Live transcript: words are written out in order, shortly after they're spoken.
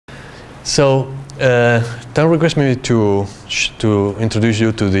So, Tan requests me to introduce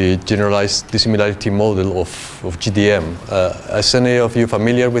you to the generalized dissimilarity model of GDM. Is any of you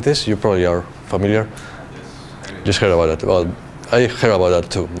familiar with this? You probably are familiar. Yes. Just heard about that. Well, I heard about that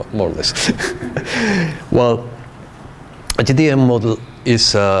too, more or less. Well, a GDM model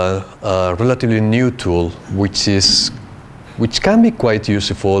is a relatively new tool which can be quite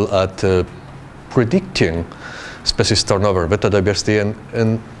useful at predicting species turnover, beta diversity,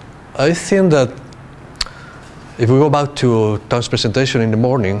 and I think that if we go back to Tom's presentation in the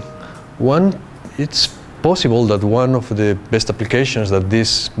morning, it's possible that one of the best applications that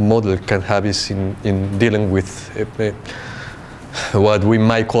this model can have is in dealing with what we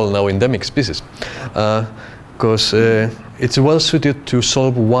might call now endemic species, because it's well suited to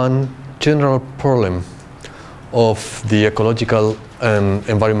solve one general problem of the ecological and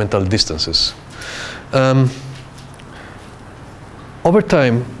environmental distances. Over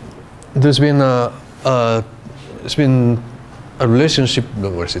time, there's been a relationship,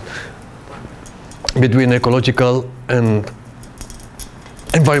 between ecological and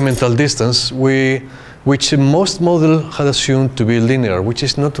environmental distance, which most models had assumed to be linear, which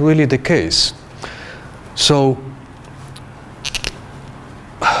is not really the case. So,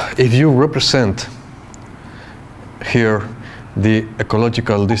 if you represent here the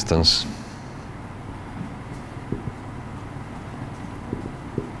ecological distance,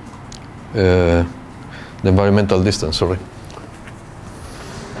 the environmental distance, sorry.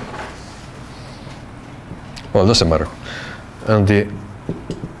 Well, it doesn't matter. And you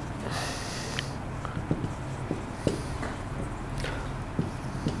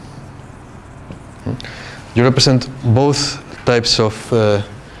represent both types of,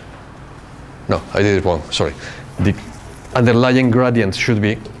 no, I did it wrong, sorry. The underlying gradient should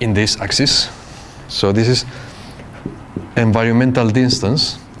be in this axis. So this is environmental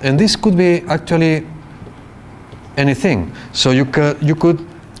distance. And this could be actually anything. So you could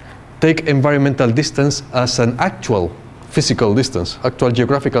take environmental distance as an actual physical distance, actual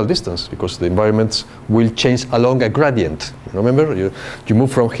geographical distance, because the environments will change along a gradient. Remember, you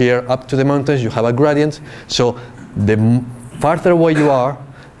move from here up to the mountains, you have a gradient. So the farther away you are,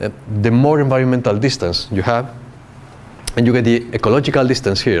 the more environmental distance you have, and you get the ecological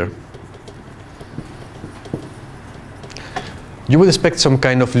distance here. You would expect some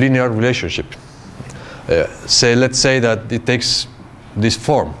kind of linear relationship. Let's say that it takes this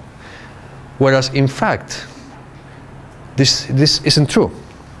form. Whereas in fact, this isn't true.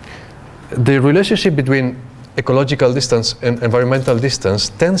 The relationship between ecological distance and environmental distance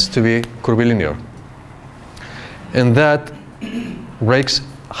tends to be curvilinear. And that wreaks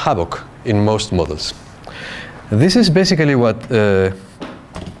havoc in most models. This is basically what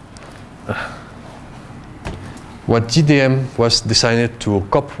GDM was designed to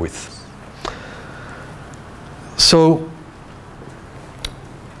cope with. So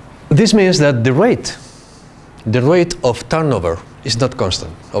this means that the rate of turnover is not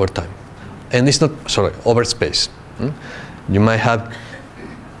constant over time, and it's not, sorry, over space. You might have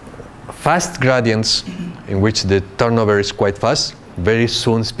fast gradients in which the turnover is quite fast. Very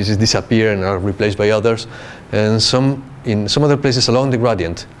soon species disappear and are replaced by others, and in some other places along the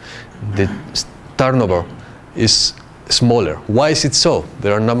gradient, the turnover is smaller. Why is it so?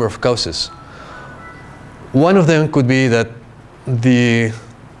 There are a number of causes. One of them could be that the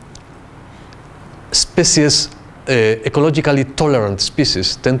species, ecologically tolerant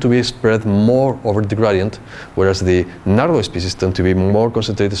species, tend to be spread more over the gradient, whereas the narrow species tend to be more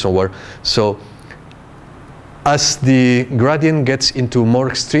concentrated somewhere. So as the gradient gets into more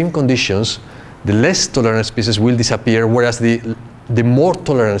extreme conditions, the less tolerant species will disappear, whereas the more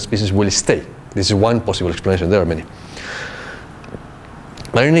tolerant species will stay. This is one possible explanation. There are many.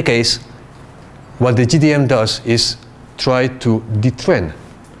 But in any case, what the GDM does is try to detrend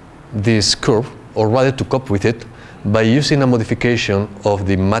this curve, or rather to cope with it, by using a modification of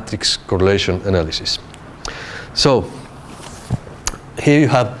the matrix correlation analysis. So here you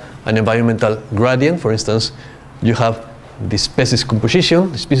have an environmental gradient. For instance, you have the species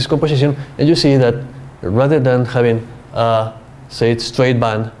composition, and you see that rather than having a, say, straight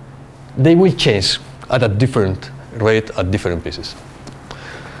band, they will change at a different rate at different pieces.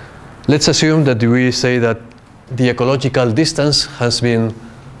 Let's assume that we say that the ecological distance has been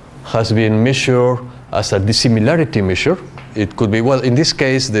measured as a dissimilarity measure. It could be, well, in this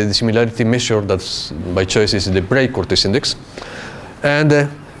case, the dissimilarity measure that's by choice is the Bray-Curtis index. And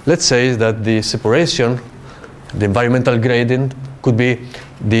let's say that the separation, the environmental gradient, could be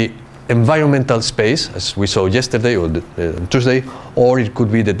the environmental space, as we saw yesterday or Tuesday, or it could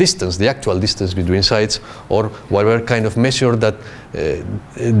be the distance, the actual distance between sites, or whatever kind of measure that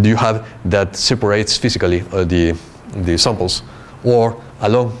you have that separates physically the samples or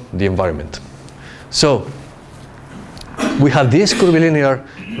along the environment. So we have this curvilinear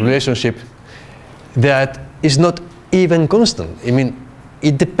relationship that is not even constant. I mean,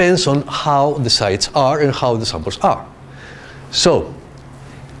 it depends on how the sites are and how the samples are. So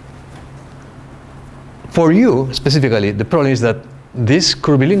for you specifically, the problem is that this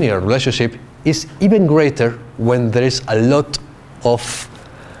curvilinear relationship is even greater when there is a lot of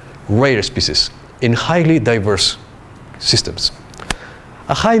rare species in highly diverse systems.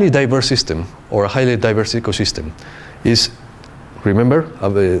 A highly diverse system or a highly diverse ecosystem is, remember,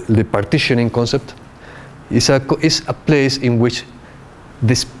 the partitioning concept, is a place in which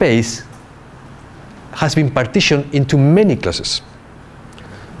the space has been partitioned into many classes.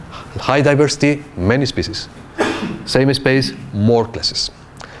 High diversity, many species. Same space, more classes.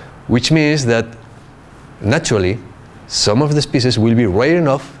 Which means that naturally, some of the species will be rare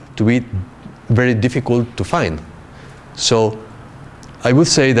enough to be very difficult to find. So I would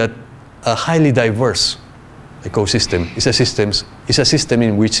say that a highly diverse ecosystem is a system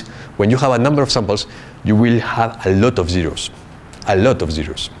in which, when you have a number of samples, you will have a lot of zeros. A lot of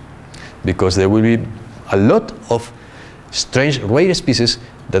zeros. Because there will be a lot of strange rare species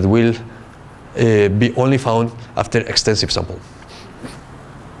that will be only found after extensive sample.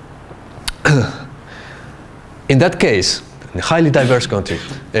 In that case, in a highly diverse country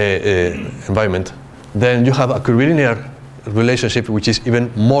environment, then you have a curvilinear relationship which is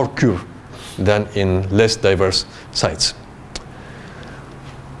even more curved than in less diverse sites.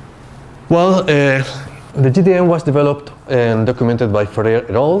 Well, the GDM was developed and documented by Ferrer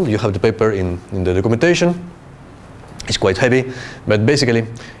et al. You have the paper in the documentation. It's quite heavy, but basically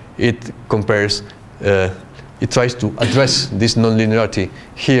it compares, it tries to address this nonlinearity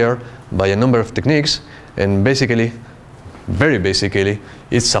here by a number of techniques, and basically, very basically,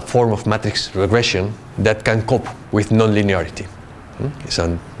 it's a form of matrix regression that can cope with nonlinearity. It's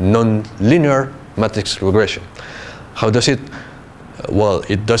a non-linear matrix regression. How does it? Well,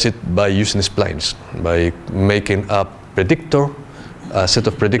 it does it by using splines, by making a predictor, a set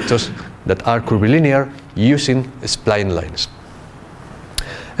of predictors that are curvilinear using spline lines.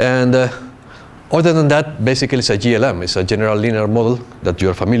 And other than that, basically it's a GLM, it's a general linear model that you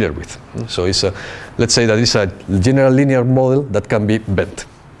are familiar with. So it's a, let's say that it's a general linear model that can be bent.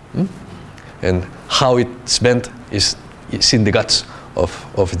 And how it's bent is in the guts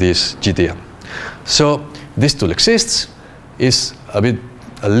of this GDM. So this tool exists, is a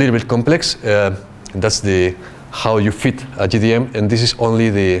little bit complex. That's how you fit a GDM, and this is only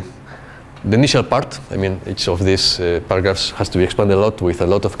the initial part. I mean, each of these paragraphs has to be expanded a lot with a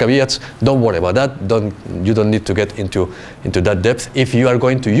lot of caveats. Don't worry about that. You don't need to get into that depth. If you are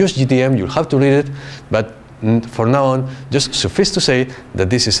going to use GDM, you'll have to read it. But for now on, just suffice to say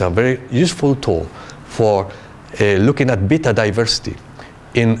that this is a very useful tool for looking at beta diversity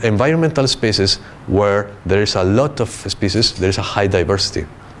in environmental spaces where there is a lot of species, there is a high diversity,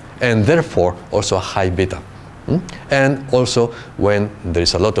 and therefore also a high beta. And also when there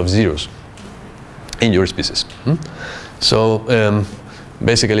is a lot of zeros in your species. So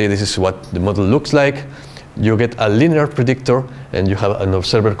basically this is what the model looks like. You get a linear predictor and you have an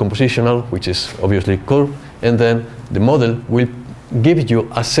observer compositional, which is obviously curved, and then the model will give you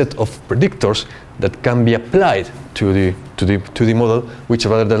a set of predictors that can be applied to the model, which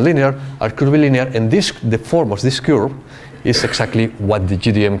rather than linear are curvilinear, and the form of this curve is exactly what the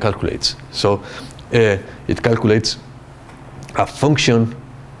GDM calculates. So it calculates a function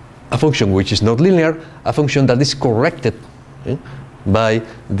which is not linear, a function that is corrected by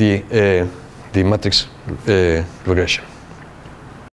the matrix regression.